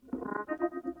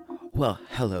Well,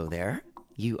 hello there.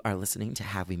 You are listening to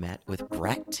Have We Met with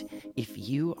Brett. If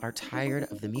you are tired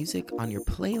of the music on your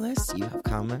playlist, you have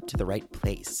come to the right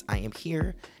place. I am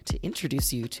here to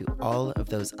introduce you to all of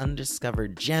those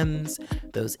undiscovered gems,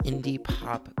 those indie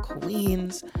pop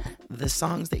queens, the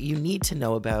songs that you need to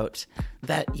know about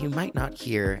that you might not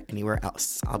hear anywhere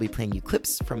else. I'll be playing you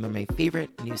clips from my favorite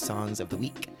new songs of the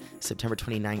week, September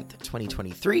 29th,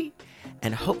 2023,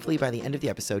 and hopefully by the end of the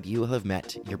episode, you will have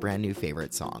met your brand new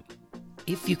favorite song.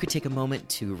 If you could take a moment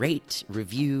to rate,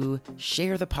 review,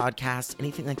 share the podcast,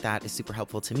 anything like that is super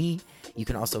helpful to me. You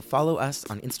can also follow us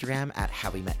on Instagram at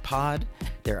HowWeMetPod.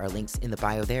 There are links in the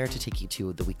bio there to take you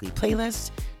to the weekly playlist,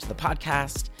 to the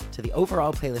podcast, to the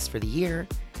overall playlist for the year,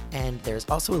 and there's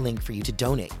also a link for you to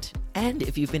donate. And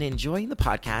if you've been enjoying the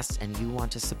podcast and you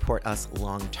want to support us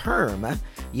long term,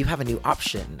 you have a new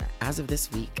option. As of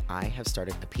this week, I have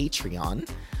started a Patreon,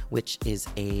 which is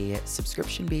a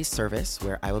subscription-based service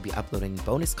where I will be uploading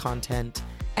bonus content,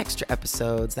 extra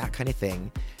episodes, that kind of thing.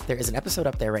 There is an episode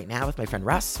up there right now with my friend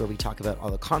Russ where we talk about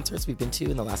all the concerts we've been to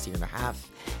in the last year and a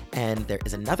half. And there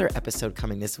is another episode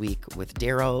coming this week with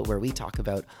Daryl where we talk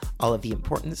about all of the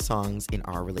important songs in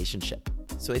our relationship.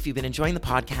 So if you've been enjoying the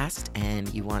podcast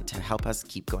and you want to help us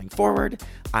keep going forward,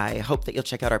 I hope that you'll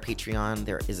check out our Patreon.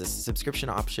 There is a subscription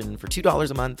option for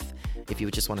 $2 a month if you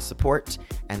would just want to support,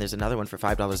 and there's another one for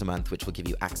 $5 a month, which will give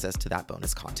you access to that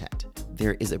bonus content.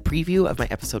 There is a preview of my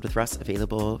episode with Russ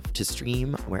available to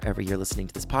stream wherever you're listening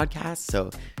to this podcast,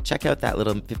 so check out that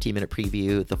little 15-minute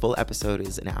preview. The full episode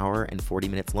is an hour and 40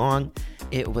 minutes long.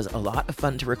 It was a lot of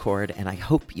fun to record, and I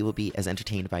hope you will be as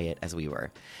entertained by it as we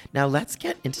were. Now let's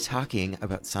get into talking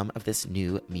about some of this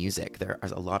new music. There are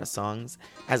a lot of songs,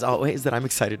 as always, that I'm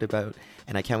excited about,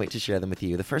 and I can't wait to share them with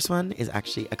you. The first one is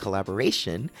actually a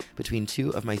collaboration between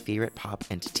two of my favorite pop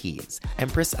entities,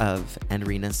 Empress of and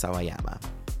Rina Sawayama.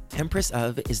 Empress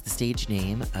of is the stage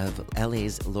name of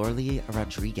LA's Lorly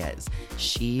Rodriguez.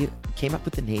 She came up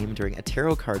with the name during a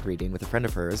tarot card reading with a friend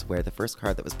of hers where the first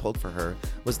card that was pulled for her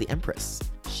was the Empress.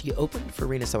 She opened for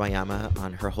Rina Sawayama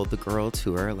on her Hold the Girl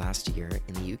tour last year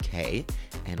in the UK,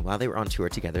 and while they were on tour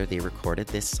together, they recorded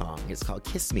this song. It's called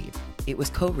Kiss Me. It was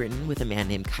co-written with a man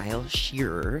named Kyle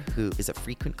Shearer, who is a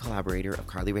frequent collaborator of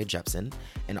Carly Rae Jepsen,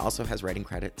 and also has writing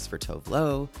credits for Tove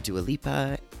Lo, Dua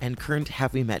Lipa, and current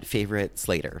Have We Met favorite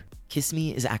Slater. Kiss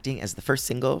Me is acting as the first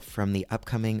single from the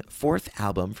upcoming fourth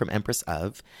album from Empress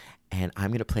of, and I'm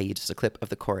going to play you just a clip of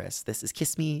the chorus. This is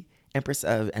Kiss Me, Empress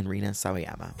of, and Rina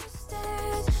Sawayama.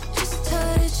 Just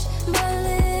touch my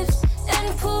lips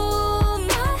and pull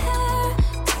my hair.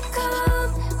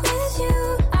 Come with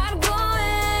you, I'd go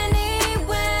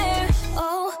anywhere.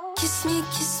 Oh, kiss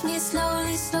me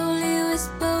slowly, slowly,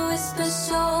 whisper, whisper,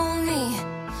 show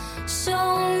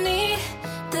me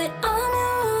that I'm the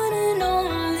one and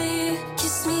only.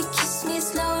 Kiss me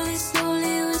slowly,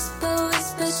 slowly, whisper,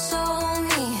 whisper, show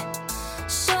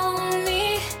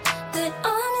me that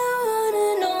I'm the one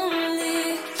and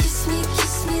only. Kiss me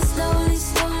slowly,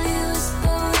 slowly,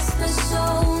 whisper, whisper,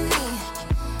 show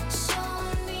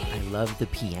me. I love the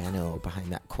piano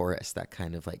behind that chorus, that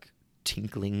kind of like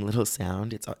tinkling little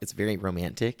sound. It's very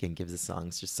romantic and gives the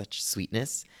songs just such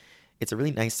sweetness. It's a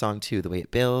really nice song too, the way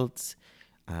it builds.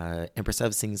 Empress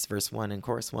of sings verse 1 and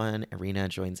chorus 1. Irina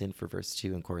joins in for verse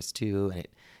 2 and chorus 2. And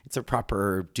it's a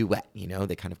proper duet, you know?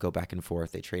 They kind of go back and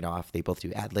forth. They trade off. They both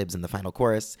do ad-libs in the final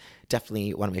chorus.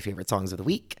 Definitely one of my favorite songs of the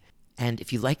week. And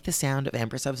if you like the sound of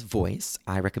Empress of's voice,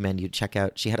 I recommend you check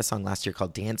out, she had a song last year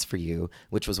called Dance For You,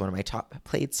 which was one of my top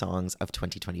played songs of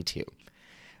 2022.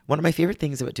 One of my favorite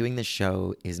things about doing this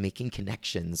show is making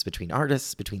connections between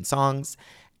artists, between songs,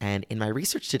 and in my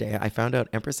research today, I found out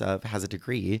Empress of has a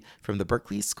degree from the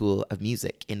Berklee School of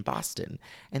Music in Boston,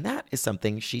 and that is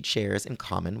something she shares in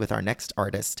common with our next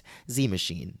artist, Z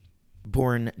Machine.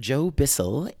 Born Joe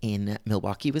Bissell in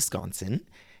Milwaukee, Wisconsin,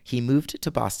 he moved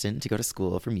to Boston to go to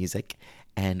school for music,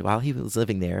 and while he was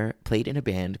living there, played in a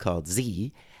band called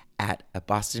Z at a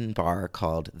Boston bar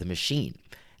called The Machine,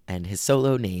 and his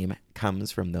solo name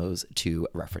comes from those two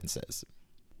references.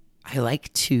 I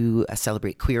like to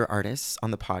celebrate queer artists on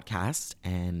the podcast,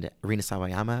 and Rina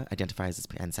Sawayama identifies as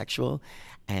pansexual,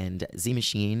 and Z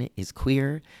Machine is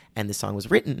queer, and the song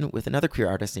was written with another queer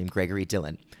artist named Gregory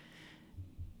Dillon.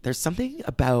 There's something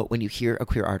about when you hear a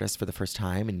queer artist for the first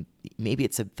time, and maybe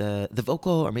it's the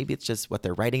vocal, or maybe it's just what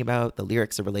they're writing about. The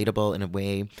lyrics are relatable in a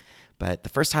way, but the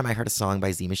first time I heard a song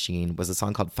by Z Machine was a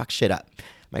song called Fuck Shit Up.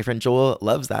 My friend Joel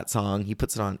loves that song. He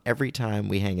puts it on every time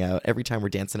we hang out, every time we're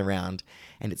dancing around.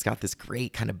 And it's got this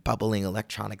great kind of bubbling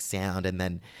electronic sound. And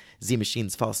then Z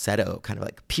Machine's falsetto kind of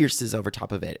like pierces over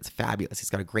top of it. It's fabulous. He's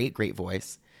got a great, great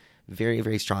voice. Very,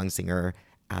 very strong singer.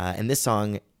 And this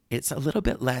song It's a little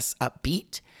bit less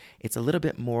upbeat. It's a little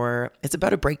bit more, it's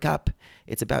about a breakup.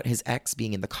 It's about his ex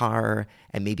being in the car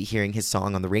and maybe hearing his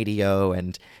song on the radio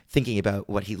and thinking about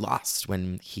what he lost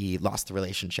when he lost the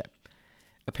relationship.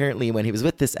 Apparently, when he was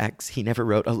with this ex, he never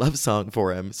wrote a love song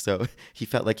for him, so he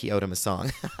felt like he owed him a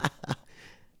song.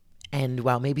 And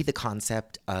while maybe the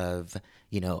concept of,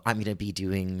 I'm going to be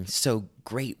doing so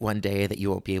great one day that you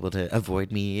won't be able to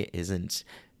avoid me isn't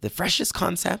the freshest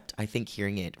concept, I think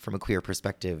hearing it from a queer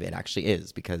perspective, it actually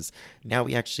is, because now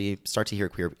we actually start to hear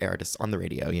queer artists on the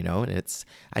radio, and it's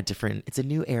a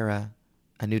new era,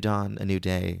 a new dawn, a new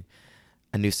day,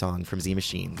 a new song from Z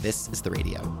Machine. This is the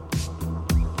radio.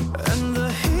 And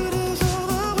the heat is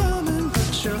overwhelming,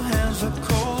 but your hands are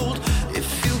cold.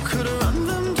 If you could run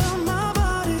them down my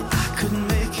body, I could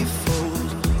make it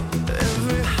fold.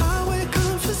 Every highway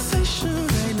conversation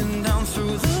raining down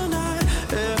through the night.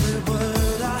 Every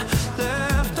word I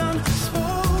left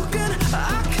unspoken,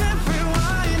 I can't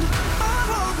rewind. I'm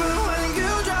hoping when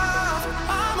you drive,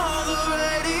 I'm on the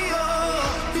radio.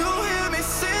 You'll hear me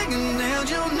singing and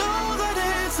you'll know that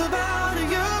it's about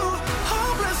you.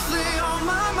 Hopelessly on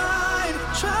my mind,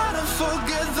 try to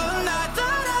forget the night that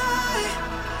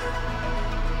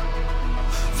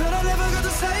I never got to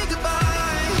say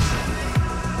goodbye.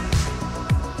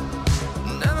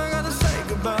 Never got to say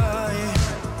goodbye.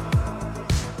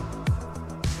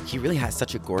 He really has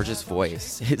such a gorgeous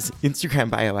voice. His Instagram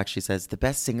bio actually says, the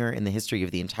best singer in the history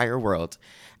of the entire world.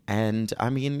 And I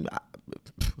mean,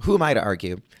 who am I to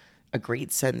argue? A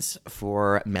great sense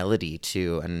for melody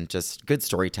too, and just good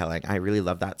storytelling. I really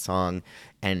love that song,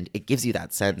 and it gives you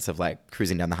that sense of like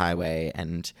cruising down the highway.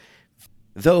 And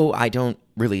though I don't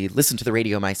really listen to the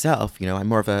radio myself, I'm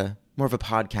more of a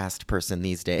podcast person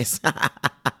these days.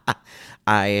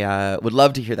 I would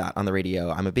love to hear that on the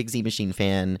radio. I'm a big Z Machine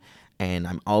fan, and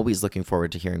I'm always looking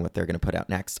forward to hearing what they're going to put out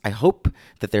next. I hope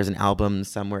that there's an album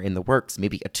somewhere in the works,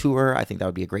 maybe a tour. I think that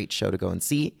would be a great show to go and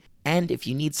see. And if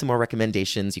you need some more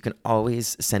recommendations, you can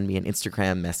always send me an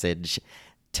Instagram message.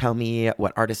 Tell me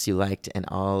what artists you liked, and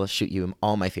I'll shoot you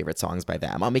all my favorite songs by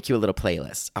them. I'll make you a little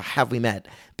playlist. A Have We Met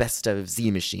Best of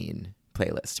Z Machine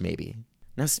playlist, maybe.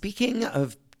 Now, speaking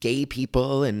of gay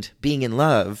people and being in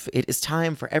love, it is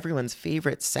time for everyone's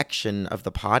favorite section of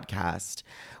the podcast,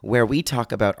 where we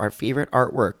talk about our favorite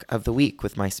artwork of the week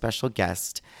with my special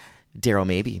guest, Daryl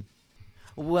Mabey.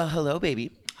 Well, hello,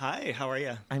 baby. Hi, how are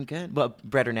you? I'm good. Well,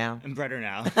 better now. I'm better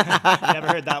now. Never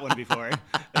heard that one before.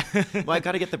 Well, I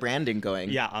got to get the branding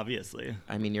going. Yeah, obviously.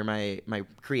 I mean, you're my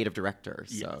creative director,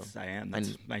 so. Yes, I am.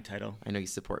 That's my title. I know you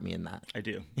support me in that. I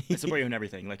do. I support you in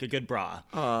everything, like a good bra.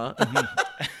 Aw.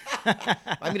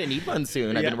 I'm going to need one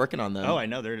soon. I've been working on them. Oh, I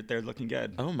know. They're looking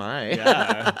good. Oh, my.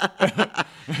 Yeah.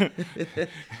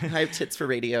 I have tits for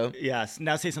radio. Yes.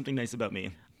 Now say something nice about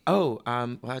me. Oh,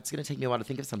 well, it's going to take me a while to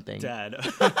think of something. Dad.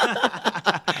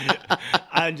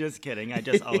 I'm just kidding. I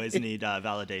just always need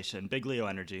validation. Big Leo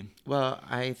energy. Well,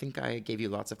 I think I gave you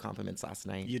lots of compliments last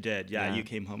night. You did. Yeah. You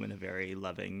came home in a very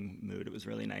loving mood. It was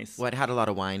really nice. Well, I had a lot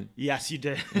of wine. Yes, you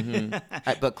did. Mm-hmm.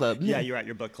 At book club. Yeah, you were at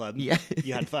your book club. Yeah.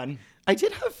 You had fun. I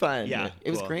did have fun. Yeah,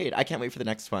 it was cool. great. I can't wait for the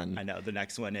next one. I know. The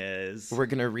next one is... We're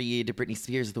going to read Britney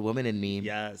Spears' The Woman in Me.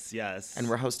 Yes, yes. And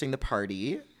we're hosting the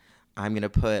party. I'm going to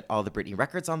put all the Britney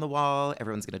records on the wall.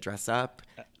 Everyone's going to dress up.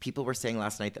 People were saying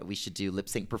last night that we should do lip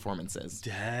sync performances.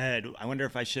 Dead. I wonder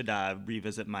if I should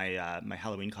revisit my my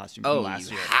Halloween costume from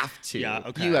last year. Oh, you have to. Yeah,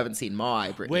 okay. You haven't seen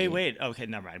my Britney. Wait. Okay,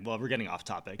 never mind. Well, we're getting off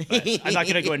topic. But I'm not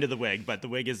going to go into the wig, but the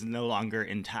wig is no longer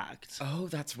intact. Oh,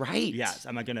 that's right. Yes,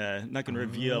 I'm not gonna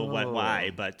reveal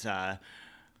why, but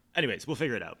anyways, we'll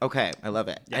figure it out. Okay, I love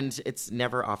it. Yeah. And it's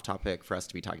never off topic for us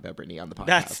to be talking about Britney on the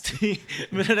podcast.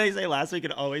 What did I say last week?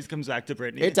 It always comes back to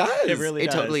Britney. It does. It really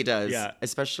does. It totally does. Yeah.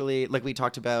 Especially, like we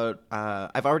talked about,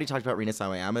 I've already talked about Rina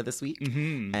Sawayama this week,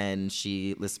 and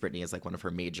she lists Britney as like one of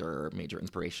her major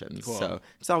inspirations. Cool. So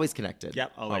it's always connected.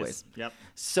 Yep, always. Yep.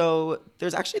 So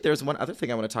there's one other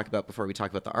thing I want to talk about before we talk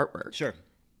about the artwork. Sure.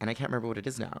 And I can't remember what it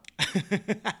is now.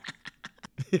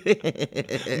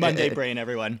 Monday brain,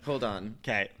 everyone. Hold on.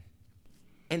 Okay.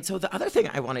 And so the other thing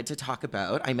I wanted to talk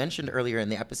about, I mentioned earlier in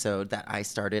the episode that I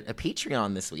started a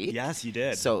Patreon this week. Yes, you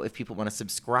did. So if people want to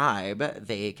subscribe,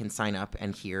 they can sign up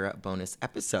and hear bonus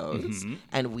episodes. Mm-hmm.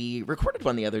 And we recorded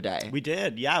one the other day. We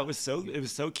did. Yeah, it was so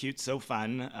cute, so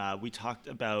fun. We talked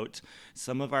about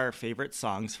some of our favorite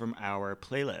songs from our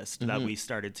playlist that we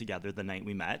started together the night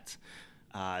we met.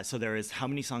 So there is how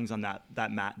many songs on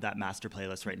that master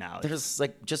playlist right now? There's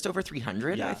like just over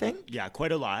 300, I think. Yeah,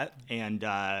 quite a lot.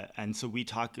 And so we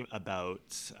talk about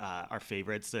our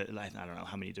favorites. I don't know,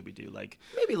 how many did we do? Like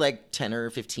Maybe like 10 or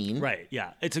 15. right,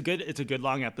 yeah. It's a good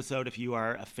long episode if you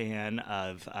are a fan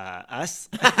of us.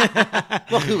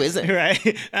 Well, who isn't?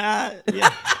 Right? Yeah.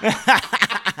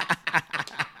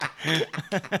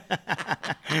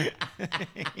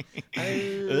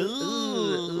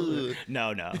 Ooh.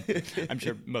 No. I'm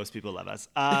sure most people love us.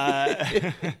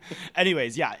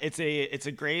 Anyways, yeah, it's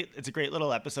a great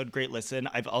little episode, great listen.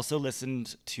 I've also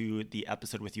listened to the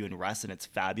episode with you and Russ, and it's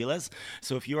fabulous.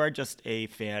 So if you are just a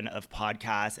fan of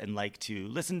podcasts and like to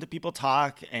listen to people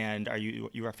talk, and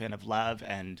you are a fan of love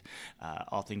and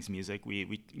all things music,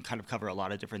 we kind of cover a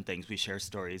lot of different things. We share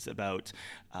stories about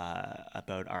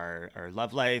our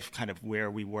love life, kind of where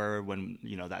we were when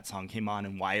that song came on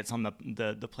and why it's on the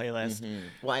playlist. Mm-hmm.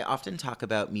 Well, I often talk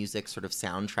about music sort of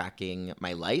soundtracking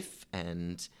my life,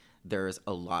 and there's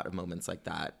a lot of moments like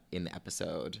that in the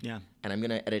episode. Yeah. And I'm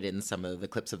going to edit in some of the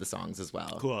clips of the songs as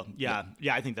well. Cool. Yeah,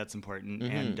 I think that's important.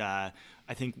 Mm-hmm. And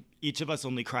I think each of us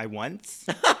only cry once.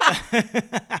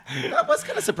 That was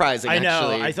kind of surprising, I know.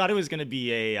 actually. I thought it was going to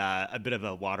be a bit of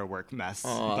a waterwork mess,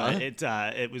 but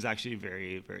it was actually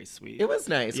very, very sweet. It was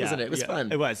nice, wasn't it? It was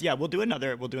fun. It was. Yeah, we'll do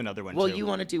another one Well, too. you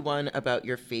want to do one about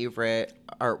your favorite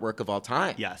artwork of all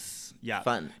time. Yes. Yeah.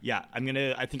 Fun. Yeah.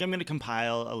 I think I'm gonna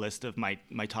compile a list of my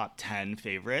top 10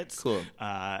 favorites. Cool.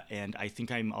 And I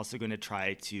think I'm also gonna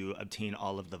try to obtain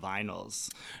all of the vinyls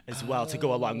as well to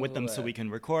go along with them, so we can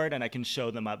record and I can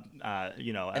show them up.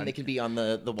 And they can be on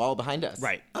the wall behind us.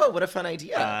 Right. Oh, what a fun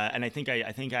idea. And I think I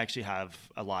actually have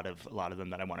a lot of them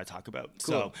that I want to talk about.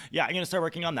 Cool. So yeah, I'm gonna start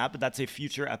working on that, but that's a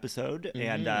future episode. Mm-hmm.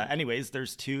 And anyways,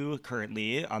 there's 2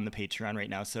 currently on the Patreon right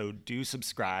now, so do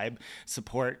subscribe,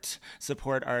 support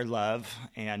our love,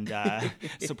 and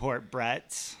support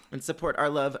Brett. And support our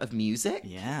love of music.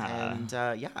 Yeah. And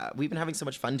we've been having so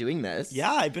much fun doing this.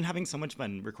 Yeah, I've been having so much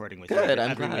fun recording with you Good,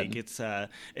 I'm every glad. week.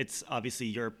 It's obviously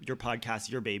your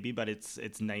podcast, your baby, but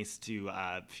it's nice to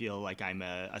feel like I'm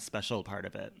a special part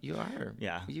of it. You are.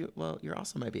 Yeah. You're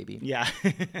also my baby. Yeah,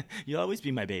 you'll always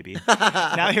be my baby.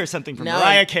 Now here's something from Now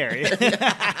Mariah Carey.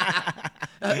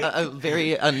 A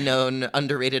very unknown,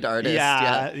 underrated artist.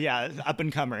 Yeah, up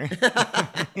and comer.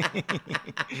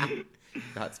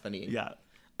 That's funny. Yeah.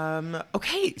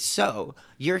 Okay, so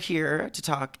you're here to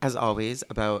talk, as always,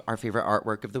 about our favorite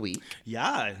artwork of the week.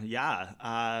 Yeah.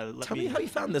 Tell me how you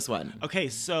found this one. Okay,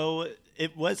 so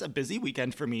it was a busy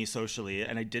weekend for me socially,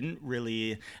 and I didn't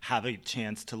really have a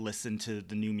chance to listen to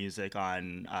the new music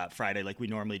on Friday like we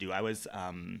normally do. I was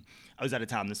out of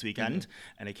town this weekend,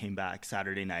 and I came back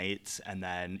Saturday night, and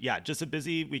then just a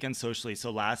busy weekend socially. So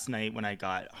last night when I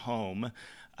got home,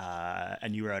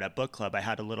 and you were out at book club, I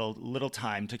had a little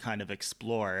time to kind of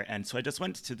explore, and so I just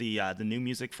went to the New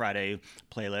Music Friday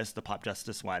playlist, the Pop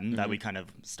Justice one that we kind of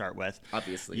start with.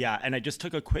 Obviously. Yeah, and I just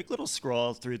took a quick little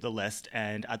scroll through the list,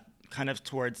 and kind of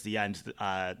towards the end,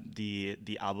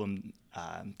 the album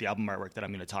artwork that I'm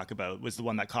going to talk about was the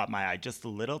one that caught my eye. Just the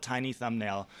little tiny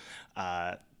thumbnail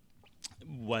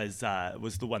was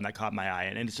the one that caught my eye,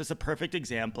 and it's just a perfect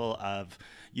example of,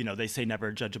 they say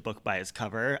never judge a book by its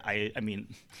cover. I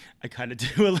mean, I kind of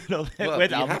do a little bit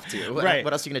with you album. have to. Right.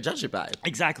 What else are you going to judge it by?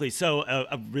 Exactly. So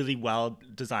a really well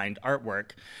designed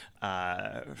artwork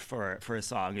for a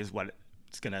song is what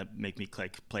it's gonna make me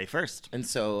click play first. And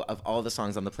so, of all the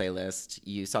songs on the playlist,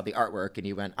 you saw the artwork and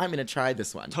you went, I'm going to try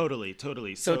this one. Totally.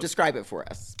 So describe it for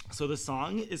us. So the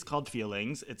song is called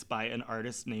Feelings. It's by an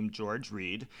artist named George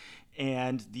Reed.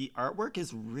 And the artwork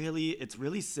is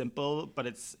really simple, but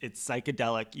it's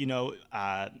psychedelic.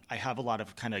 I have a lot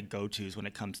of kind of go-tos when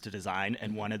it comes to design,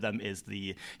 and one of them is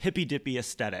the hippy-dippy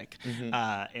aesthetic.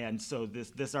 And so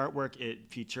this artwork, it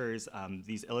features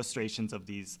these illustrations of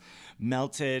these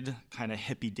melted kind of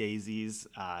hippie daisies.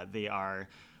 They are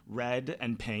red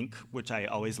and pink, which I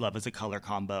always love as a color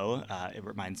combo. It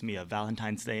reminds me of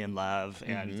Valentine's Day and love,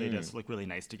 and they just look really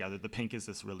nice together. The pink is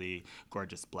this really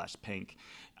gorgeous blush pink.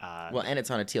 And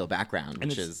it's on a teal background,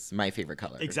 which is my favorite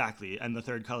color. Exactly, and the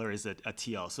third color is a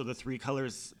teal. So the 3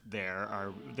 colors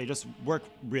there they just work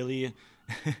really...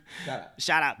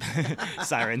 Shut up.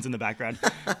 Sirens in the background.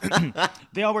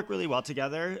 They all work really well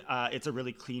together. It's a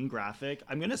really clean graphic.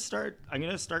 I'm gonna start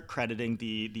crediting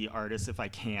the artist if I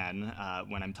can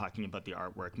when I'm talking about the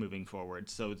artwork moving forward.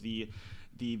 So the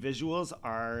visuals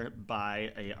are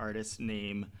by an artist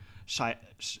named Shia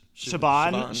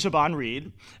Siobhan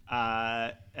Reed.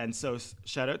 And so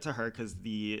shout out to her because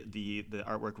the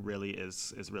artwork really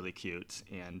is really cute,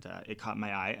 and it caught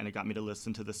my eye and it got me to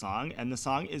listen to the song. And the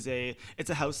song it's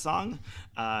a house song,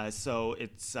 so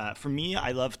it's for me,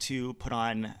 I love to put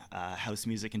on house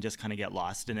music and just kind of get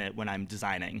lost in it when I'm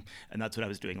designing, and that's what I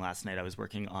was doing last night. I was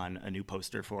working on a new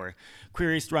poster for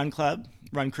Queer East Run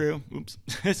Crew. Oops,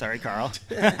 sorry, Carl.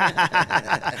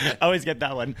 I always get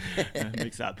that one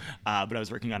mixed up. But I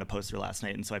was working on a poster last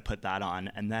night, and so I put that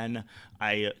on, and then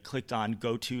I clicked on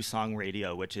Go To Song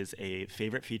Radio, which is a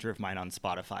favorite feature of mine on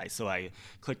Spotify. So I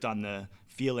clicked on the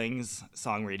Feelings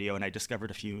Song Radio, and I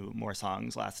discovered a few more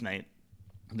songs last night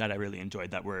that I really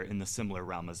enjoyed that were in the similar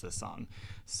realm as this song.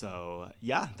 So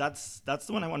yeah, that's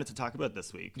the one I wanted to talk about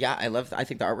this week. Yeah, I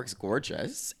think the artwork's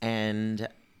gorgeous. And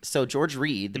so George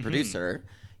Reed, the producer,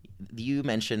 you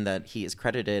mentioned that he is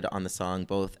credited on the song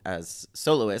both as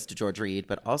soloist George Reed,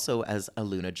 but also as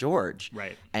Aluna George.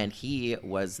 Right. And he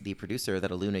was the producer that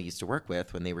Aluna used to work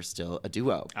with when they were still a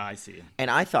duo. I see.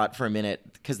 And I thought for a minute,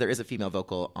 because there is a female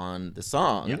vocal on the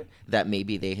song, that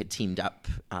maybe they had teamed up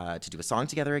to do a song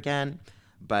together again.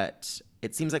 But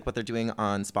it seems like what they're doing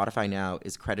on Spotify now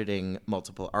is crediting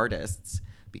multiple artists,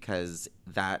 because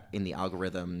that in the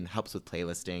algorithm helps with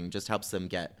playlisting, just helps them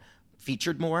get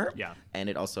featured more. Yeah. And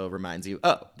it also reminds you,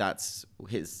 that's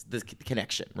the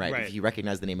connection, right? Right. If you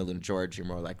recognize the name Aluna George, you're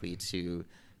more likely to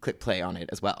click play on it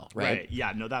as well, right?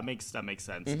 Yeah, no, that makes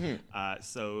sense.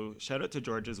 So shout out to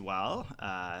George as well.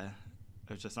 I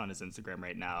was just on his Instagram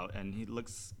right now, and he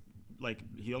looks like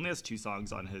he only has 2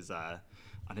 songs on his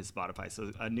Spotify.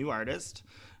 So a new artist.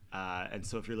 And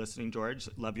so if you're listening, George,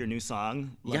 love your new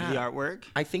song. Love the artwork.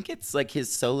 I think it's like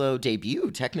his solo debut,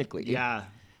 technically. Yeah.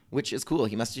 Which is cool.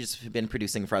 He must have just been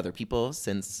producing for other people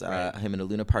since him and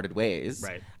Aluna parted ways.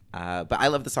 Right. But I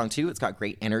love the song too. It's got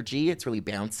great energy. It's really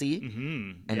bouncy.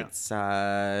 And it's,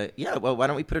 well, why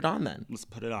don't we put it on then? Let's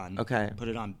put it on. Okay. Put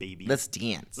it on, baby. Let's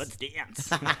dance. Let's dance.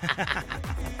 Nothing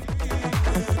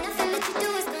that you do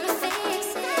is gonna fix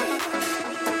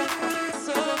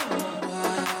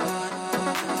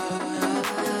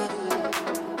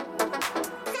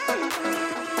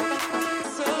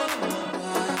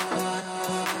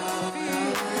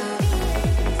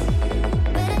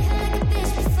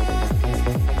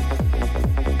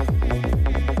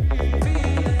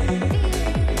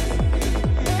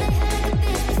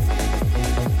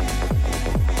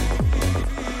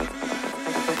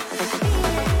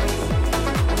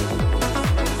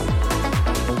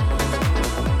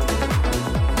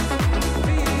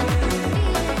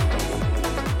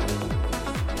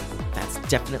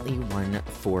Definitely one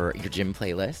for your gym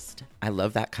playlist. I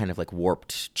love that kind of like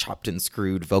warped, chopped and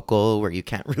screwed vocal where you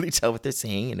can't really tell what they're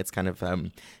saying and it's kind of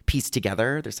pieced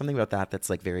together. There's something about that that's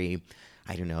like very,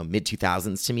 I don't know,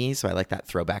 mid-2000s to me. So I like that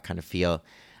throwback kind of feel.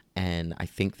 And I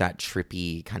think that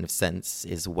trippy kind of sense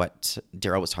is what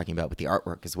Daryl was talking about with the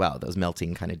artwork as well. Those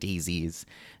melting kind of daisies,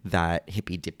 that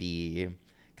hippy-dippy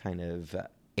kind of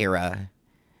era.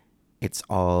 It's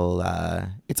all,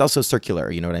 it's also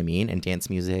circular, you know what I mean? And dance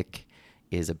music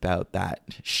is about that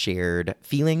shared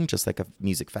feeling, just like a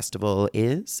music festival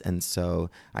is. And so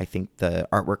I think the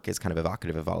artwork is kind of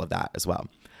evocative of all of that as well.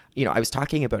 You know, I was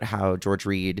talking about how George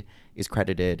Reed is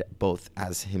credited both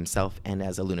as himself and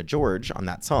as Aluna George on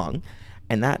that song.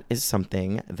 And that is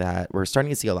something that we're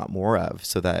starting to see a lot more of,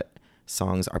 so that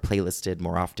songs are playlisted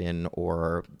more often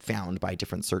or found by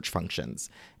different search functions.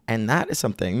 And that is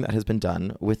something that has been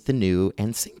done with the new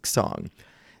NSYNC song.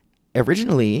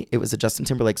 Originally, it was a Justin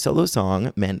Timberlake solo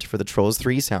song meant for the Trolls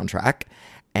 3 soundtrack.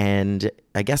 And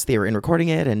I guess they were in recording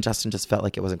it and Justin just felt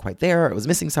like it wasn't quite there. It was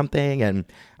missing something. And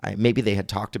maybe they had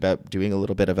talked about doing a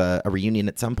little bit of a reunion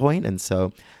at some point. And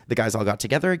so the guys all got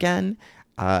together again.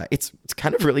 It's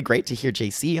kind of really great to hear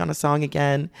JC on a song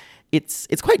again. It's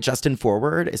quite Justin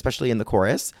forward, especially in the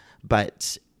chorus.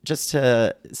 But just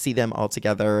to see them all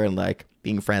together and like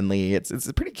being friendly,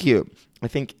 it's pretty cute. I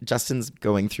think Justin's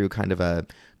going through kind of a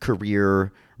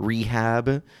career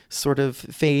rehab sort of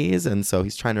phase, and so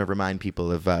he's trying to remind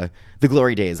people of the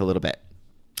glory days a little bit.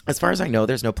 As far as I know,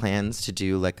 there's no plans to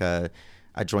do like a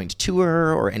joint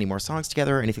tour or any more songs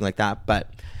together or anything like that,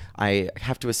 but I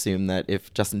have to assume that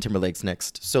if Justin Timberlake's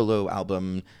next solo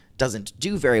album doesn't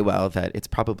do very well, that it's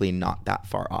probably not that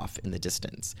far off in the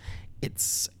distance.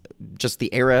 It's just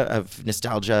the era of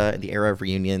nostalgia and the era of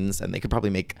reunions, and they could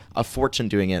probably make a fortune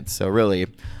doing it. So really,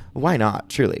 why not?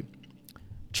 Truly.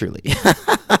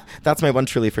 That's my one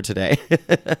truly for today.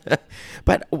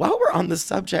 But while we're on the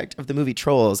subject of the movie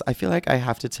Trolls, I feel like I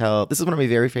have to tell, this is one of my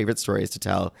very favorite stories to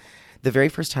tell. The very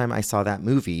first time I saw that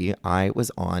movie, I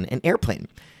was on an airplane.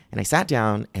 And I sat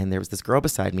down, and there was this girl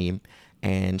beside me,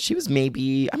 And she was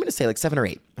maybe, I'm going to say like 7 or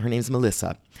 8. Her name's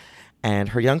Melissa. And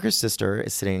her younger sister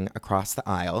is sitting across the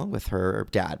aisle with her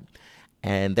dad.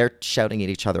 And they're shouting at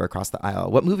each other across the aisle,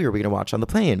 what movie are we going to watch on the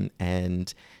plane?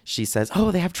 And she says,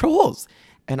 oh, they have Trolls.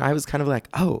 And I was kind of like,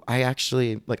 oh, I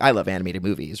actually, like, I love animated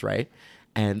movies, right?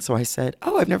 And so I said,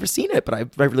 oh, I've never seen it, but I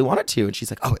really wanted to. And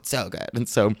she's like, oh, it's so good. And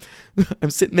so I'm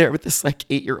sitting there with this like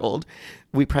 8-year-old.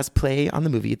 We press play on the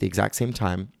movie at the exact same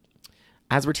time.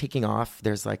 As we're taking off,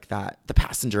 there's like the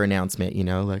passenger announcement, you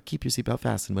know, like keep your seatbelt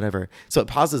fastened, whatever. So it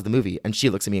pauses the movie and she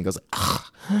looks at me and goes, ah,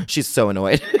 she's so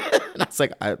annoyed. And I was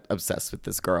like, I'm obsessed with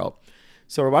this girl.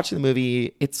 So we're watching the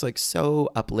movie. It's like so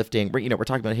uplifting. We're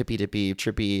talking about hippy dippy,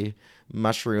 trippy,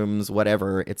 mushrooms,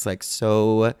 whatever. It's like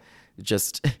so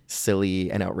just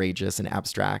silly and outrageous and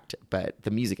abstract, but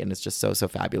the music in it is just so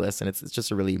fabulous. And it's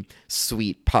just a really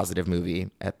sweet, positive movie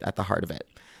at the heart of it.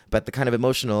 But the kind of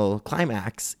emotional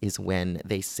climax is when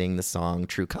they sing the song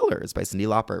True Colors by Cyndi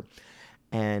Lauper.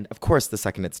 And of course, the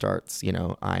second it starts,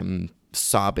 I'm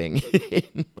sobbing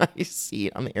in my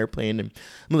seat on the airplane. And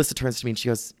Melissa turns to me and she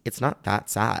goes, it's not that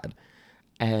sad.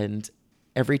 And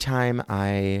every time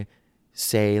I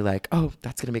say like, oh,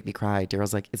 that's going to make me cry,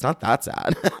 Daryl's like, it's not that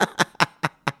sad.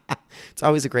 It's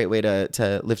always a great way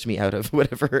to lift me out of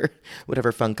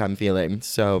whatever funk I'm feeling.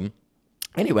 So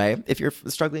anyway, if you're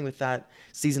struggling with that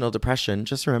seasonal depression,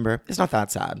 just remember, it's not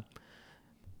that sad.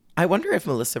 I wonder if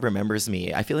Melissa remembers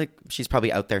me. I feel like she's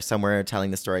probably out there somewhere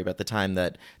telling the story about the time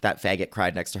that faggot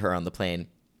cried next to her on the plane.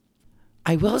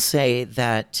 I will say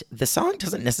that the song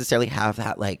doesn't necessarily have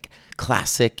that like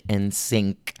classic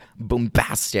NSYNC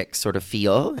bombastic sort of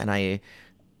feel. And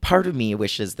part of me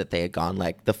wishes that they had gone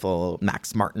like the full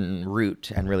Max Martin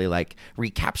route and really like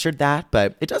recaptured that.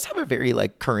 But it does have a very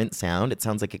like current sound. It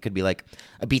sounds like it could be like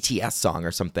a BTS song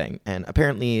or something. And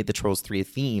apparently the Trolls 3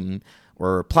 theme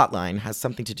or plotline has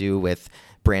something to do with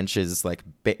Branch's like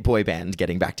boy band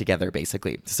getting back together,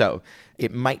 basically. So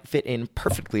it might fit in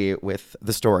perfectly with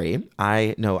the story.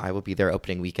 I know I will be there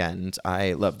opening weekend.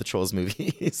 I love the Trolls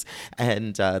movies,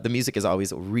 and the music is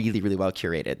always really, really well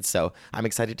curated. So I'm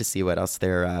excited to see what else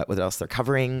they're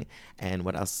covering and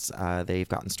what else they've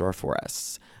got in store for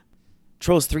us.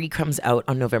 Trolls 3 comes out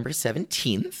on November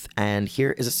 17th, and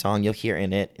here is a song you'll hear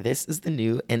in it. This is the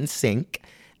new NSYNC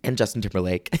and Justin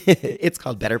Timberlake. It's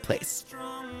called Better Place.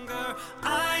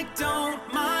 I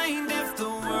don't mind if the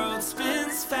world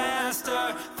spins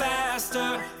faster,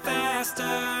 faster,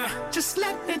 faster. Just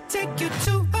let me take you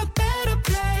to a better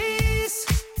place.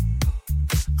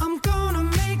 I'm gonna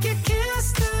make you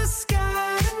kiss the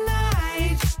sky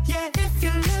tonight. Yeah, if you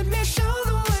let me show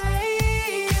the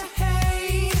way.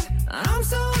 Hey, I'm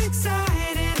so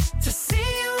excited to see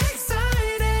you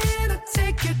excited. I'll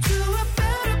take you to a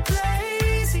better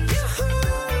place.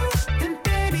 And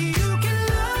baby, you can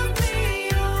love me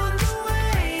on the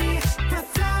way. We're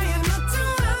flying up to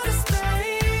outer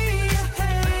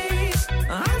space.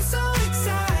 I'm so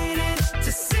excited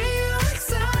to see you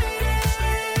excited.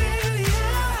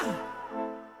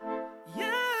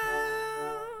 Yeah.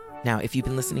 Now, if you've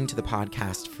been listening to the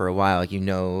podcast for a while, you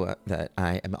know that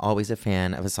I am always a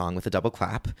fan of a song with a double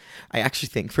clap. I actually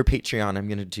think for Patreon, I'm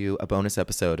going to do a bonus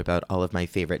episode about all of my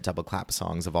favorite double clap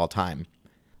songs of all time.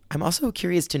 I'm also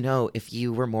curious to know if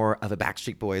you were more of a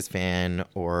Backstreet Boys fan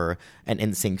or an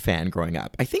NSYNC fan growing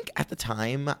up. I think at the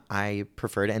time I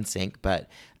preferred NSYNC, but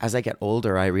as I get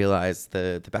older, I realize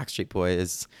the Backstreet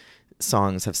Boys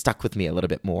songs have stuck with me a little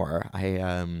bit more.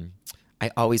 I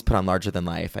always put on Larger Than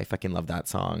Life. I fucking love that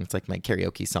song. It's like my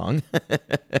karaoke song.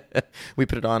 We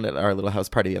put it on at our little house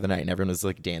party the other night, and everyone was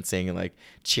like dancing and like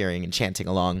cheering and chanting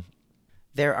along.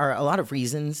 There are a lot of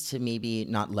reasons to maybe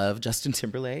not love Justin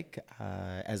Timberlake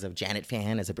as a Janet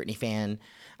fan, as a Britney fan,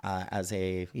 as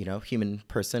a human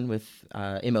person with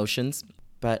emotions.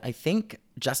 But I think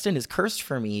Justin is cursed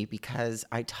for me because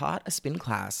I taught a spin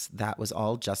class that was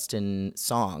all Justin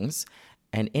songs,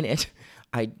 and in it,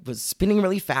 I was spinning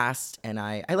really fast, and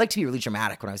I like to be really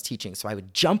dramatic when I was teaching, so I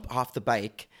would jump off the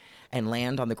bike and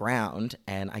land on the ground,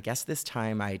 and I guess this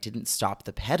time I didn't stop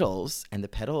the pedals, and the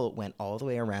pedal went all the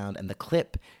way around, and the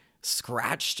clip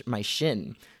scratched my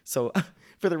shin. So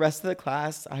for the rest of the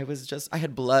class, I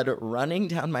had blood running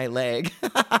down my leg.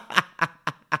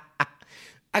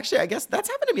 Actually, I guess that's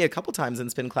happened to me a couple times in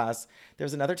spin class. There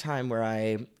was another time where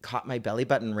I caught my belly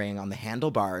button ring on the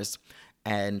handlebars,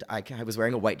 and I was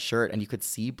wearing a white shirt, and you could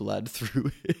see blood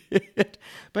through it.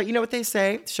 But you know what they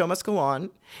say, show must go on.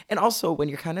 And also, when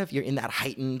you're in that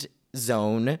heightened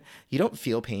zone, you don't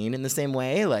feel pain in the same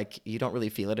way. Like, you don't really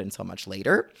feel it until much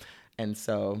later. And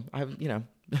so,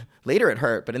 later it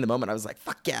hurt, but in the moment I was like,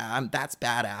 fuck yeah, that's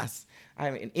badass.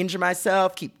 injure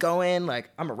myself, keep going. Like,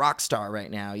 I'm a rock star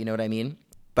right now. You know what I mean?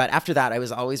 But after that, I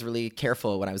was always really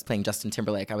careful when I was playing Justin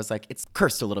Timberlake. I was like, it's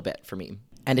cursed a little bit for me.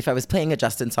 And if I was playing a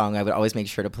Justin song, I would always make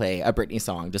sure to play a Britney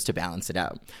song just to balance it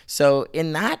out. So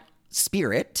in that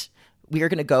spirit, we are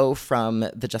going to go from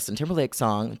the Justin Timberlake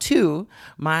song to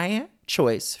my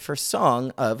choice for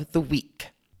Song of the Week.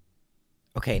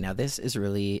 Okay, now this is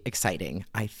really exciting.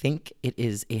 I think it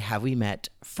is a Have We Met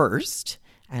first,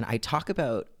 and I talk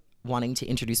about wanting to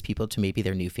introduce people to maybe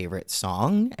their new favorite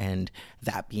song, and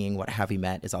that being what Have We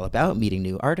Met is all about, meeting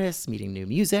new artists, meeting new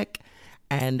music.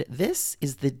 And this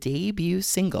is the debut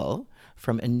single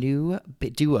from a new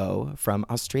duo from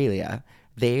Australia.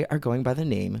 They are going by the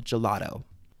name Gelato.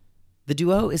 The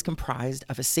duo is comprised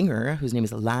of a singer whose name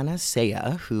is Lana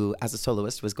Saya, who as a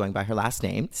soloist was going by her last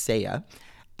name, Saya,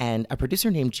 and a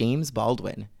producer named James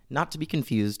Baldwin, not to be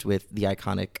confused with the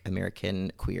iconic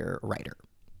American queer writer.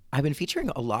 I've been featuring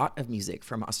a lot of music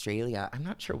from Australia. I'm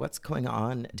not sure what's going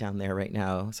on down there right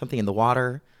now. Something in the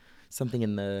water, something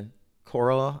in the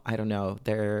coral. I don't know.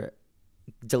 They're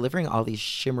delivering all these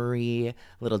shimmery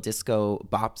little disco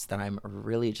bops that I'm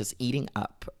really just eating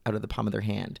up out of the palm of their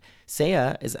hand.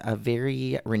 Saya is a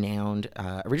very renowned,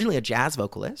 originally a jazz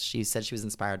vocalist. She said she was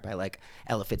inspired by like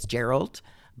Ella Fitzgerald,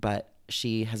 but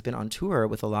she has been on tour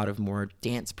with a lot of more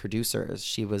dance producers.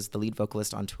 She was the lead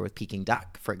vocalist on tour with Peking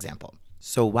Duck, for example.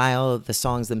 So while the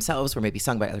songs themselves were maybe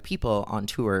sung by other people on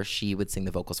tour, she would sing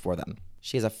the vocals for them.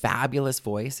 She has a fabulous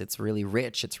voice. It's really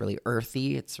rich. It's really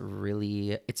earthy.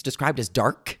 It's described as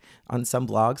dark on some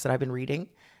blogs that I've been reading.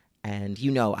 And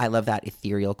you know, I love that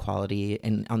ethereal quality.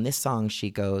 And on this song, she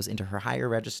goes into her higher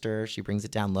register. She brings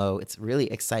it down low. It's a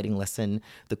really exciting listen.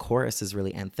 The chorus is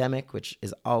really anthemic, which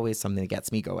is always something that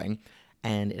gets me going.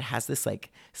 And it has this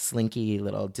like slinky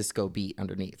little disco beat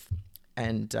underneath.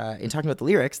 And in talking about the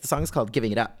lyrics, the song is called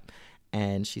Giving It Up.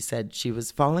 And she said she was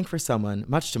falling for someone,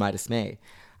 much to my dismay.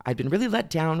 I'd been really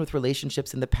let down with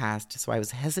relationships in the past, so I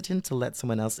was hesitant to let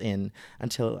someone else in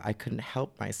until I couldn't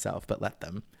help myself but let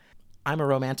them. I'm a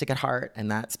romantic at heart,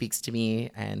 and that speaks to me.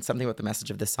 And something about the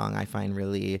message of this song I find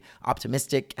really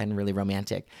optimistic and really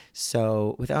romantic.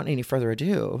 So without any further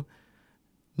ado,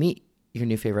 meet your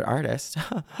new favorite artist.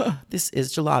 This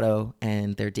is Gelato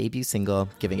and their debut single,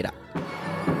 Giving It Up.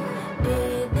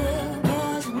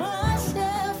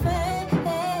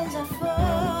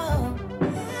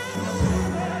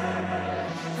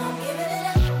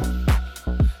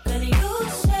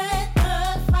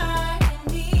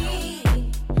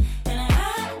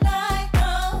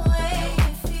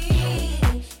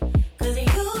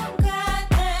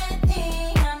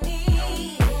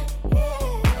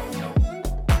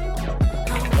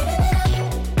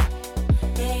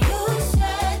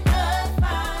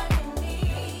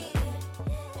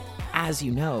 As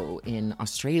you know, in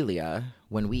Australia,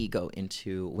 when we go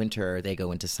into winter, they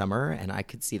go into summer, and I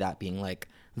could see that being like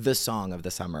the song of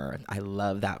the summer. I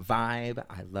love that vibe.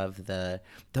 I love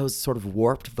those sort of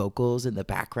warped vocals in the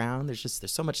background. There's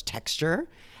so much texture,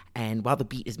 and while the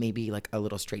beat is maybe like a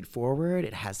little straightforward,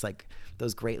 it has like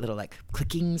those great little like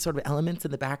clicking sort of elements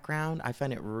in the background. I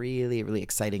find it really, really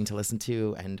exciting to listen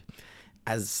to, and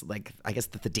as like, I guess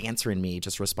that the dancer in me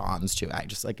just responds to it. I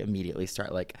just like immediately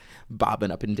start like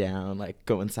bobbing up and down, like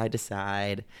going side to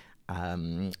side.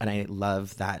 And I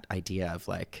love that idea of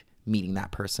like meeting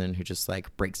that person who just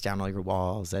like breaks down all your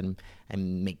walls and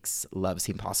makes love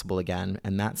seem possible again.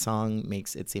 And that song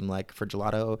makes it seem like for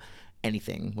Gelato,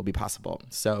 anything will be possible.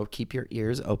 So keep your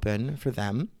ears open for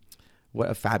them.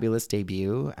 What a fabulous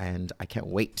debut. And I can't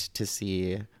wait to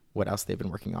see what else they've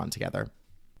been working on together.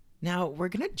 Now, we're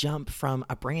going to jump from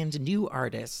a brand new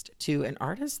artist to an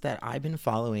artist that I've been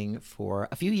following for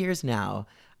a few years now.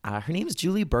 Her name is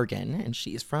Julie Bergen, and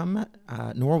she's from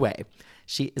Norway.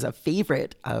 She is a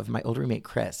favorite of my old roommate,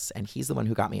 Chris, and he's the one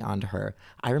who got me onto her.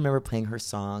 I remember playing her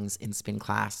songs in spin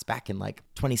class back in like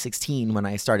 2016 when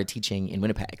I started teaching in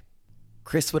Winnipeg.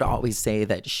 Chris would always say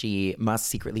that she must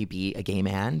secretly be a gay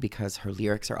man because her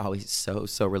lyrics are always so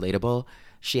relatable.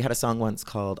 She had a song once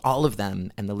called All of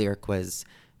Them, and the lyric was,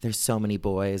 "There's so many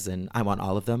boys and I want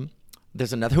all of them."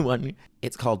 There's another one,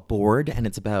 it's called Bored, and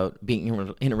it's about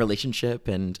being in a relationship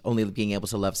and only being able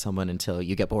to love someone until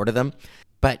you get bored of them.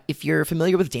 But if you're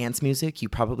familiar with dance music, you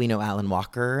probably know Alan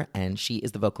Walker, and she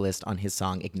is the vocalist on his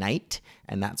song Ignite,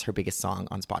 and that's her biggest song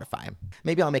on Spotify.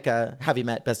 Maybe I'll make a Have You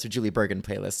Met Best of Julie Bergen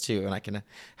playlist too, and I can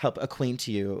help acquaint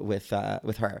you with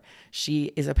her.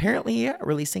 She is apparently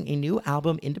releasing a new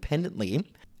album independently,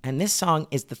 and this song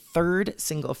is the third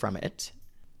single from it.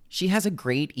 She has a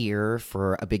great ear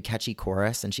for a big catchy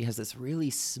chorus, and she has this really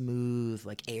smooth,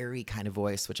 like airy kind of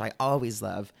voice, which I always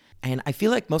love. And I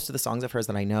feel like most of the songs of hers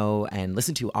that I know and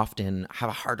listen to often have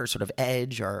a harder sort of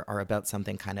edge or are about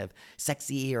something kind of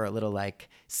sexy or a little like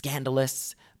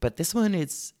scandalous. But this one,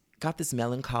 it's got this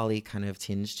melancholy kind of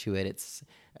tinge to it. It's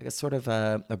like a sort of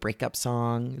a breakup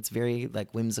song. It's very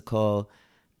like whimsical,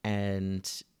 and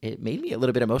it made me a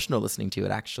little bit emotional listening to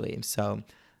it, actually. So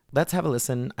let's have a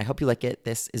listen. I hope you like it.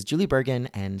 This is Julie Bergen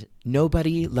and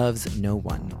Nobody Loves No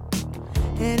One.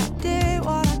 And I did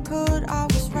what I could, I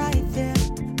was right there,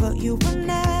 but you were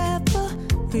never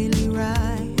really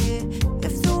right here.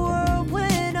 If the world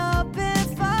went up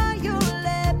in fire, you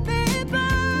let me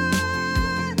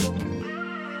burn.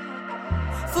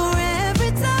 For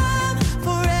every time,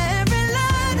 for every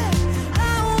line,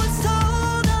 I was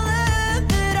told I learned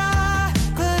that I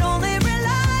could only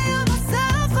rely on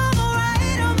myself, I'm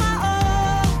alright on my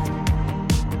own.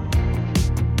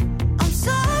 I'm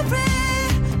sorry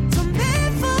to me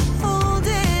for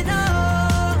holding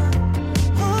on.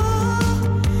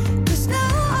 Oh, 'cause now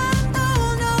I know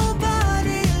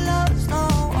nobody loves no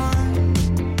one.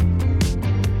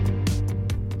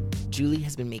 Julie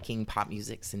has been making pop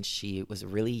music since she was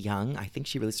really young. I think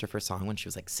she released her first song when she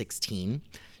was like 16.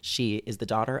 She is the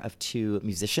daughter of 2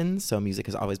 musicians, so music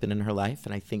has always been in her life,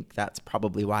 and I think that's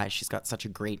probably why she's got such a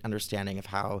great understanding of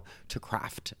how to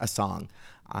craft a song.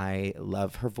 I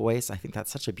love her voice. I think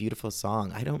that's such a beautiful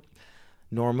song. I don't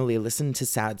normally listen to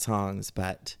sad songs,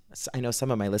 but I know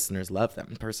some of my listeners love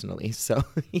them personally, so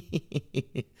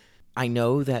I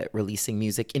know that releasing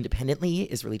music independently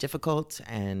is really difficult,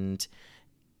 and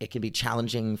it can be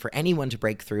challenging for anyone to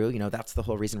break through. You know, that's the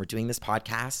whole reason we're doing this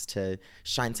podcast, to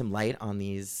shine some light on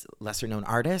these lesser known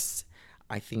artists.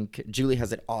 I think Julie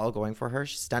has it all going for her.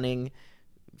 She's stunning.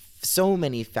 So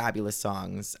many fabulous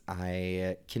songs.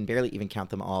 I can barely even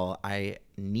count them all. I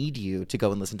need you to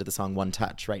go and listen to the song One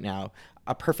Touch right now.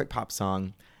 A perfect pop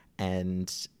song.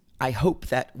 And I hope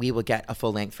that we will get a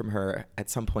full length from her at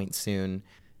some point soon,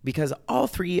 because all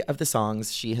 3 of the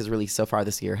songs she has released so far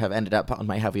this year have ended up on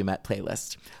my Have We Met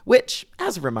playlist, which,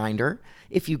 as a reminder,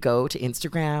 if you go to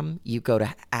Instagram, you go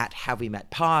to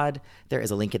 @HaveWeMetPod, there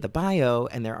is a link in the bio,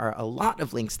 and there are a lot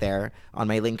of links there on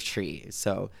my link tree.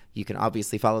 So you can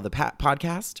obviously follow the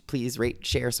podcast. Please rate,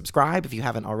 share, subscribe if you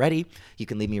haven't already. You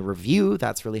can leave me a review.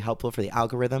 That's really helpful for the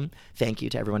algorithm. Thank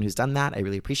you to everyone who's done that. I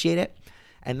really appreciate it.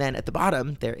 And then at the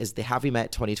bottom, there is the Have We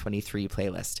Met 2023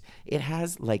 playlist. It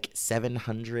has like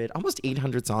 700, almost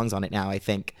 800 songs on it now, I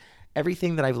think.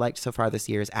 Everything that I've liked so far this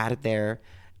year is added there.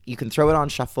 You can throw it on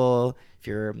shuffle if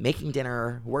you're making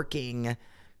dinner, working,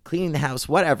 cleaning the house,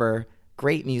 whatever.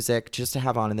 Great music just to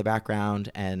have on in the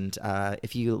background. And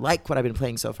if you like what I've been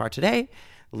playing so far today,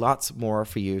 lots more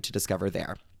for you to discover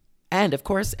there. And of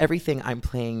course, everything I'm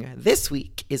playing this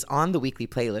week is on the weekly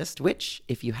playlist, which,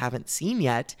 if you haven't seen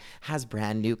yet, has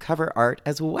brand new cover art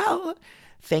as well.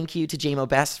 Thank you to JMO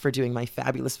Best for doing my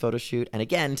fabulous photo shoot. And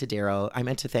again, to Daryl. I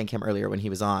meant to thank him earlier when he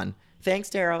was on. Thanks,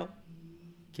 Daryl.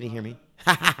 Can you hear me?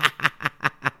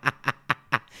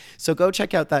 So go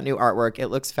check out that new artwork. It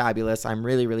looks fabulous. I'm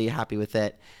really, really happy with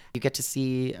it. You get to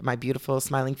see my beautiful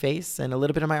smiling face and a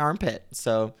little bit of my armpit.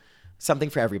 So something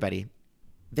for everybody.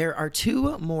 There are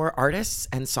 2 more artists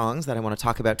and songs that I want to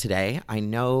talk about today. I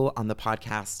know on the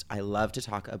podcast, I love to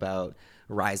talk about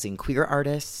rising queer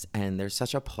artists, and there's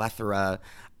such a plethora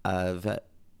of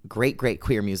great, great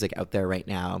queer music out there right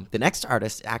now. The next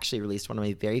artist actually released one of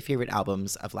my very favorite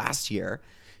albums of last year.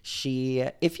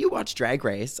 If you watch Drag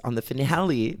Race, on the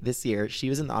finale this year, she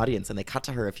was in the audience and they cut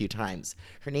to her a few times.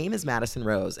 Her name is Madison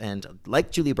Rose, and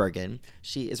like Julie Bergen,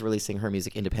 she is releasing her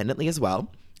music independently as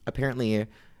well. Apparently,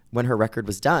 when her record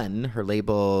was done,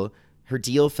 her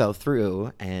deal fell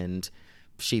through, and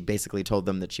she basically told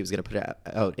them that she was going to put it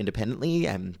out independently,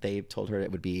 and they told her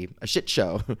it would be a shit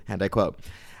show, and I quote.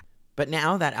 But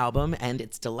now that album and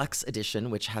its deluxe edition,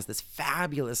 which has this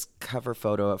fabulous cover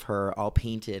photo of her all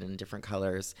painted in different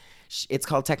colors, it's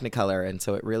called Technicolor, and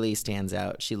so it really stands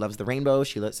out. She loves the rainbow.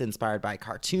 She looks inspired by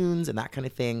cartoons and that kind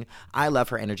of thing. I love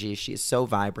her energy. She is so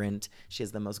vibrant. She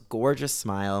has the most gorgeous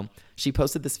smile. She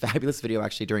posted this fabulous video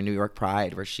actually during New York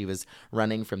Pride where she was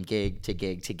running from gig to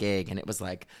gig to gig, and it was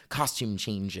like costume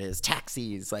changes,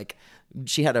 taxis, like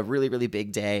she had a really, really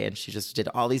big day, and she just did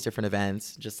all these different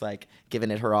events, just like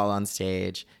giving it her all on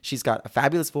stage. She's got a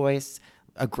fabulous voice,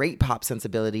 a great pop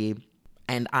sensibility,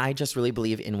 and I just really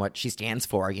believe in what she stands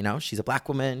for. You know, she's a Black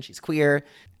woman, she's queer,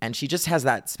 and she just has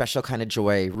that special kind of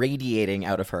joy radiating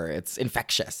out of her. It's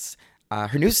infectious.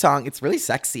 Her new song, it's really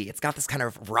sexy. It's got this kind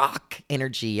of rock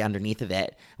energy underneath of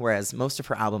it, whereas most of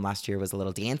her album last year was a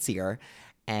little dancier,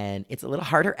 and it's a little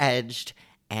harder edged.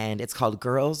 and it's called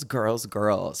Girls, Girls,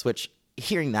 Girls, which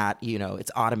hearing that, you know, it's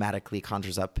automatically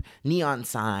conjures up neon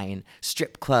sign,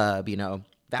 strip club, you know,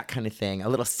 that kind of thing, a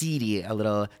little seedy, a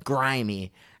little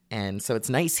grimy. And so it's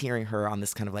nice hearing her on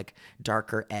this kind of like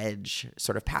darker edge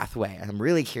sort of pathway. I'm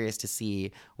really curious to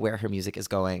see where her music is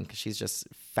going because she's just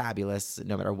fabulous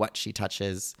no matter what she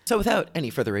touches. So without any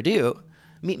further ado,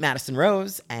 meet Madison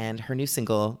Rose and her new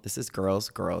single. This is Girls,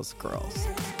 Girls, Girls.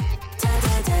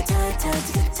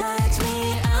 Touch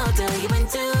me, I'll tell you when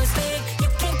to speak. You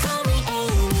can call me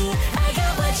Amy, I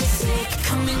got what you seek.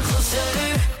 Coming closer,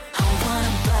 I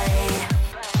wanna bite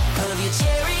of your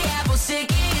cherry apple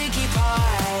sticky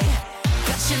pie.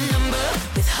 Got your number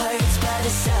with hearts by the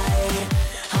side.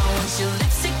 I want your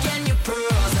lipstick and your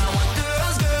pearls. I want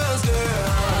girls, girls,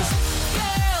 girls.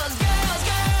 Girls, girls,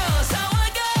 girls. I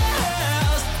want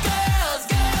girls. Girls,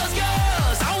 girls,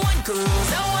 girls. I want girls.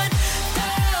 I want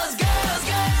girls, girls,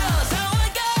 girls. I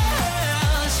want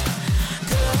girls.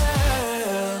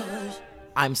 Girls.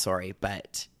 I'm sorry,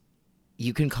 but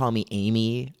you can call me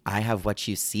Amy. I have what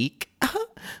you seek.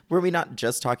 Were we not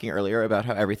just talking earlier about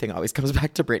how everything always comes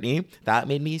back to Britney? That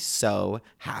made me so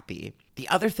happy. The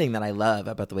other thing that I love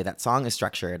about the way that song is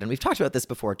structured, and we've talked about this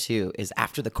before too, is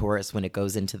after the chorus, when it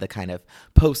goes into the kind of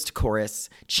post-chorus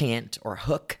chant or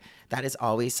hook, that is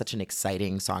always such an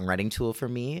exciting songwriting tool for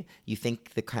me. You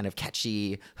think the kind of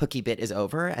catchy, hooky bit is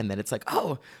over, and then it's like,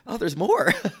 oh, there's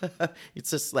more. It's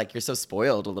just like you're so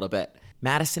spoiled a little bit.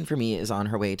 Madison, for me, is on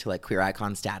her way to like queer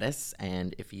icon status,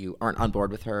 and if you aren't on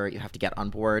board with her, you have to get on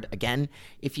board. Again,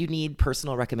 if you need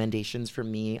personal recommendations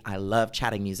from me, I love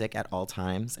chatting music at all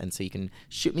times, and so you can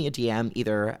shoot me a DM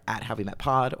either at Have We Met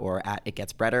Pod or at It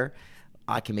Gets Bretter.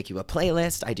 I can make you a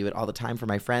playlist. I do it all the time for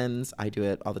my friends. I do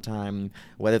it all the time,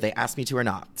 whether they ask me to or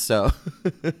not. So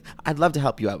I'd love to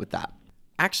help you out with that.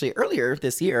 Actually, earlier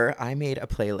this year, I made a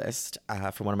playlist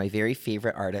for one of my very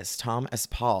favorite artists, Tom S.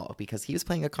 Paul, because he was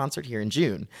playing a concert here in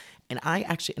June. And I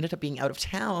actually ended up being out of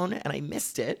town and I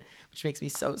missed it, which makes me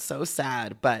so, so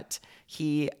sad. But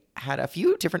he had a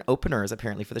few different openers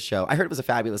apparently for the show. I heard it was a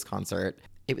fabulous concert.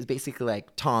 It was basically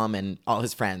like Tom and all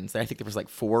his friends. I think there was like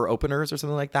 4 openers or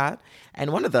something like that.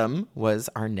 And one of them was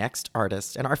our next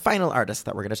artist and our final artist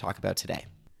that we're going to talk about today.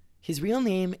 His real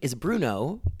name is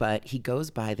Bruno, but he goes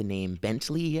by the name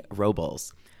Bentley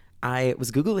Robles. I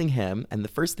was Googling him, and the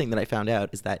first thing that I found out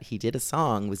is that he did a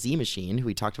song with Z Machine, who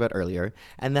we talked about earlier,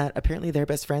 and that apparently they're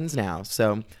best friends now.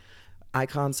 So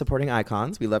icons supporting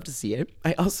icons. We love to see it.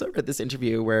 I also read this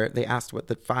interview where they asked what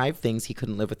the 5 things he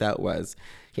couldn't live without was.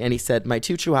 And he said, my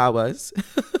 2 chihuahuas,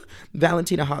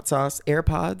 Valentina hot sauce,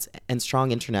 AirPods, and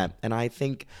strong internet. And I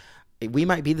think we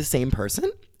might be the same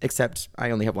person, except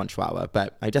I only have 1 chihuahua,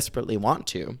 but I desperately want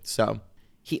to. So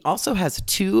he also has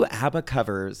 2 ABBA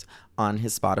covers on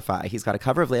his Spotify. He's got a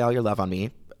cover of Lay All Your Love on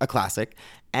Me, a classic,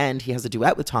 and he has a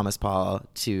duet with Thomas Paul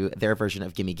to their version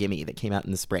of Gimme Gimme that came out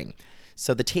in the spring.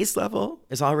 So the taste level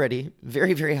is already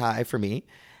very, very high for me.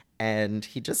 And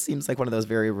he just seems like one of those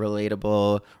very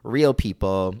relatable, real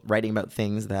people writing about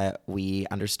things that we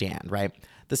understand, right?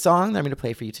 The song that I'm going to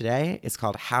play for you today is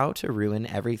called How to Ruin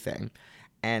Everything.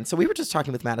 And so we were just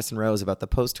talking with Madison Rose about the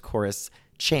post-chorus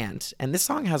chant, and this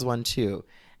song has one too.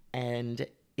 And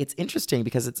it's interesting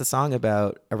because it's a song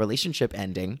about a relationship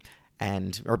ending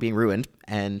or being ruined,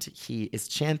 and he is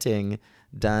chanting,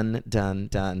 done, done,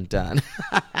 done, done.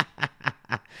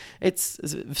 It's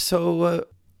so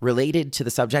related to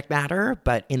the subject matter,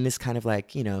 but in this kind of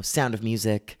like, you know, Sound of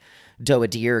Music, Doe a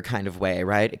Deer kind of way,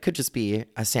 right? It could just be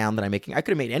a sound that I'm making. I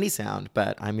could have made any sound,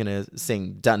 but I'm going to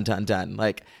sing dun, dun, dun.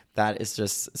 Like that is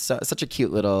just such a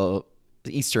cute little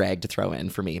Easter egg to throw in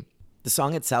for me. The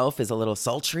song itself is a little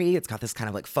sultry. It's got this kind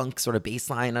of like funk sort of bass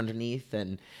line underneath.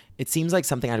 And it seems like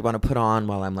something I'd want to put on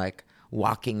while I'm like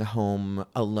walking home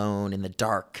alone in the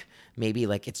dark. Maybe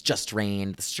like it's just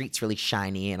rained, the street's really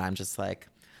shiny, and I'm just like,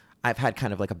 I've had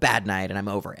kind of like a bad night and I'm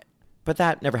over it. But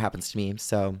that never happens to me,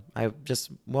 so I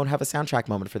just won't have a soundtrack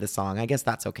moment for this song. I guess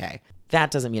that's okay. That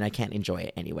doesn't mean I can't enjoy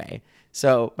it anyway.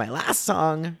 So my last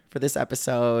song for this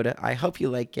episode, I hope you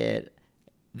like it.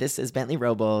 This is Bentley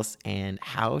Robles and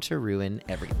How to Ruin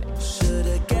Everything.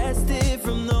 Should've guessed it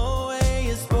from the way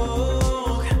you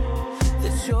spoke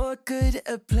that you're good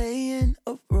at playing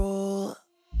a role.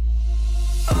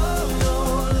 Oh no,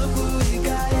 look what we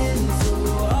got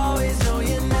into. Always know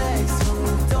you're next.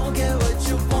 Don't get what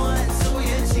you want, so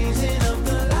you're changing up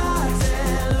the locks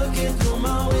and looking through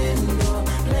my window,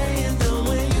 playing dumb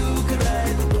when you could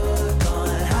write the book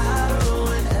on how to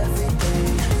ruin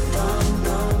everything. Dum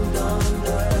dum dum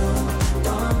dum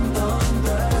dum dum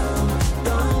dum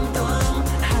dum dum.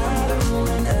 How to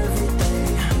ruin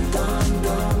everything. Dum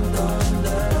dum dum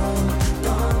dum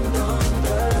dum dum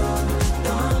dum.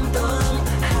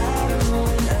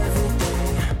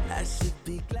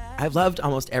 I've loved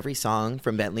almost every song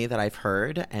from Bentley that I've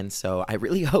heard, and so I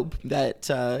really hope that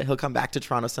he'll come back to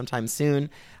Toronto sometime soon.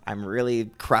 I'm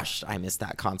really crushed I missed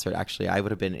that concert, actually. I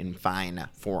would have been in fine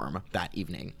form that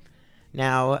evening.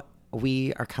 Now,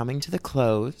 we are coming to the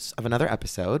close of another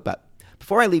episode, but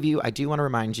before I leave you, I do want to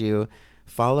remind you,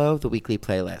 follow the weekly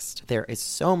playlist. There is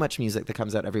so much music that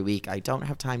comes out every week. I don't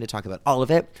have time to talk about all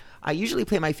of it. I usually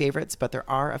play my favorites, but there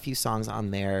are a few songs on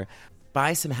there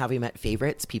by some Have We Met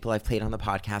favorites, people I've played on the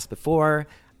podcast before.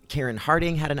 Karen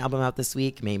Harding had an album out this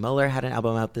week. Mae Muller had an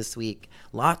album out this week.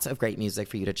 Lots of great music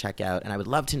for you to check out. And I would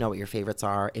love to know what your favorites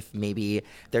are. If maybe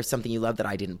there's something you love that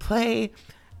I didn't play,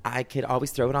 I could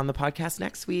always throw it on the podcast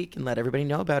next week and let everybody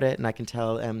know about it. And I can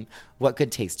tell what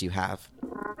good taste you have.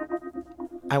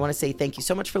 I want to say thank you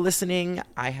so much for listening.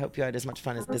 I hope you had as much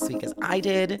fun this week as I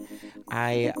did.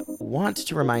 I want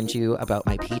to remind you about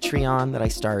my Patreon that I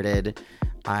started.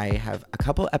 I have a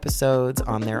couple episodes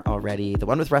on there already. The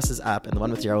one with Russ is up, and the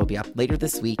one with Daryl will be up later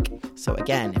this week. So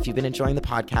again, if you've been enjoying the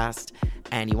podcast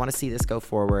and you want to see this go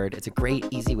forward, it's a great,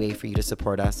 easy way for you to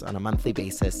support us on a monthly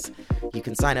basis. You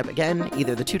can sign up, again,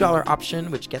 either the $2 option,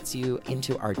 which gets you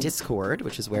into our Discord,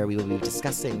 which is where we will be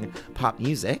discussing pop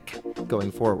music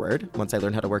going forward, once I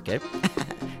learn how to work it.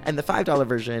 And the $5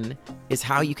 version is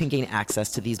how you can gain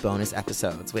access to these bonus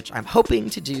episodes, which I'm hoping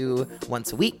to do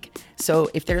once a week. So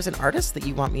if there's an artist that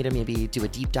you want me to maybe do a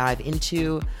deep dive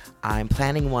into, I'm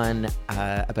planning one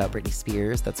about Britney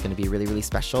Spears that's going to be really, really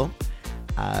special.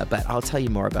 But I'll tell you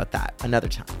more about that another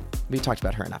time. We've talked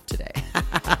about her enough today.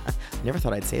 Never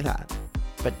thought I'd say that.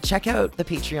 But check out the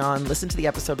Patreon, listen to the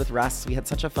episode with Russ. We had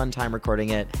such a fun time recording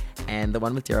it. And the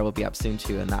one with Daryl will be up soon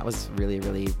too. And that was really,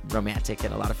 really romantic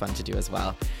and a lot of fun to do as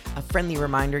well. A friendly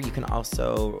reminder, you can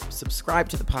also subscribe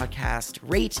to the podcast,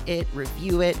 rate it,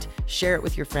 review it, share it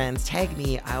with your friends, tag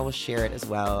me. I will share it as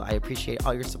well. I appreciate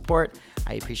all your support.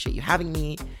 I appreciate you having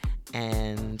me.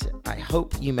 And I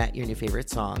hope you met your new favorite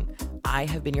song. I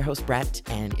have been your host, Brett,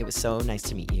 and it was so nice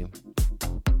to meet you.